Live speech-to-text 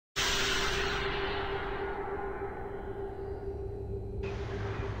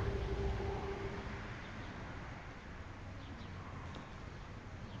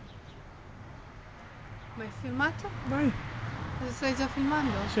Filmato? Vai, Stai già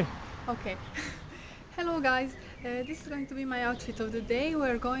filmando? sì. Ok. Hello guys, this is going to be my outfit of the day.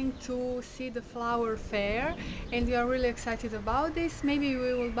 We're going to see the flower fair and we are really excited about this. Maybe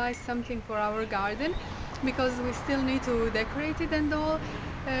we will buy something for our garden because we still need to decorate it and all.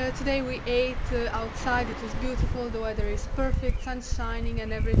 Today we ate outside, it was beautiful, the weather is perfect, sun shining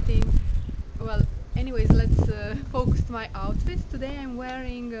and everything. Well, anyways, let's focus to my outfit. Today I'm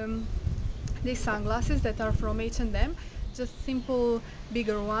wearing these sunglasses that are from H&M, just simple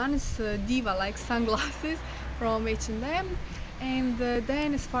bigger ones, diva-like sunglasses from H&M. And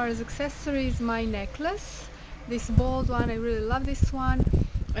then as far as accessories, my necklace, this bold one, I really love this one,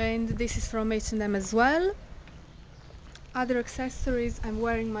 and this is from H&M as well. Other accessories, I'm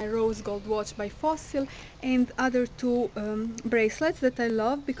wearing my rose gold watch by Fossil and other two bracelets that I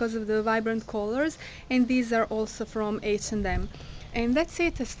love because of the vibrant colors, and these are also from H&M. And that's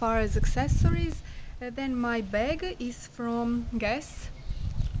it as far as accessories. Then my bag is from Guess,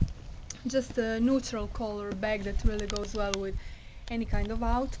 just a neutral color bag that really goes well with any kind of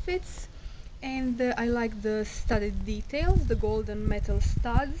outfits. And I like the studded details, the golden metal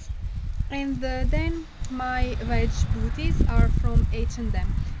studs. And then my wedge booties are from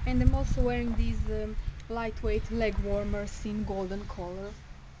H&M, and I'm also wearing these lightweight leg warmers in golden color.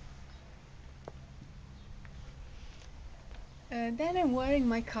 Then I'm wearing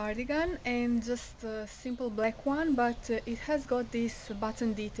my cardigan and just a simple black one, but it has got these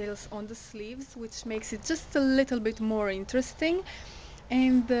button details on the sleeves, which makes it just a little bit more interesting.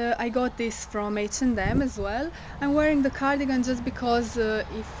 And I got this from H&M as well. I'm wearing the cardigan just because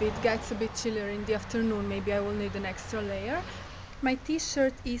if it gets a bit chillier in the afternoon, maybe I will need an extra layer. My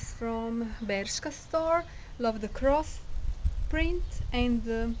t-shirt is from Bershka store. Love the cross print and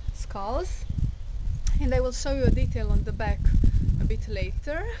the skulls. And I will show you a detail on the back a bit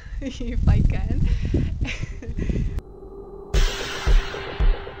later, if I can.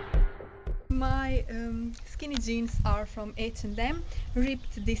 My skinny jeans are from H&M,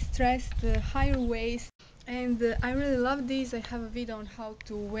 ripped, distressed, higher waist, and I really love these. I have a video on how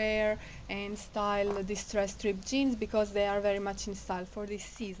to wear and style distressed ripped jeans because they are very much in style for this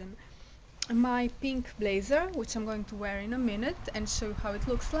season. My pink blazer, which I'm going to wear in a minute and show you how it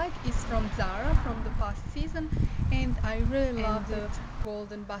looks like, is from Zara from the past season, and I really love the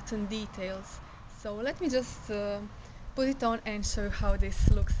golden button details. So let me just put it on and show you how this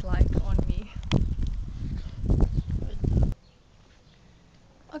looks like on me.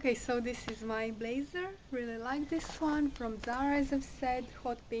 Okay, so this is my blazer. Really like this one from Zara, as I've said.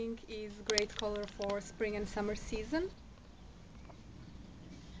 Hot pink is great color for spring and summer season.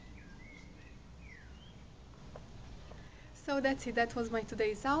 So that's it, that was my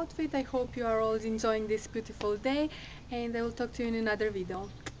today's outfit. I hope you are all enjoying this beautiful day and I will talk to you in another video.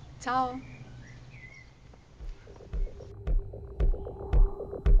 Ciao!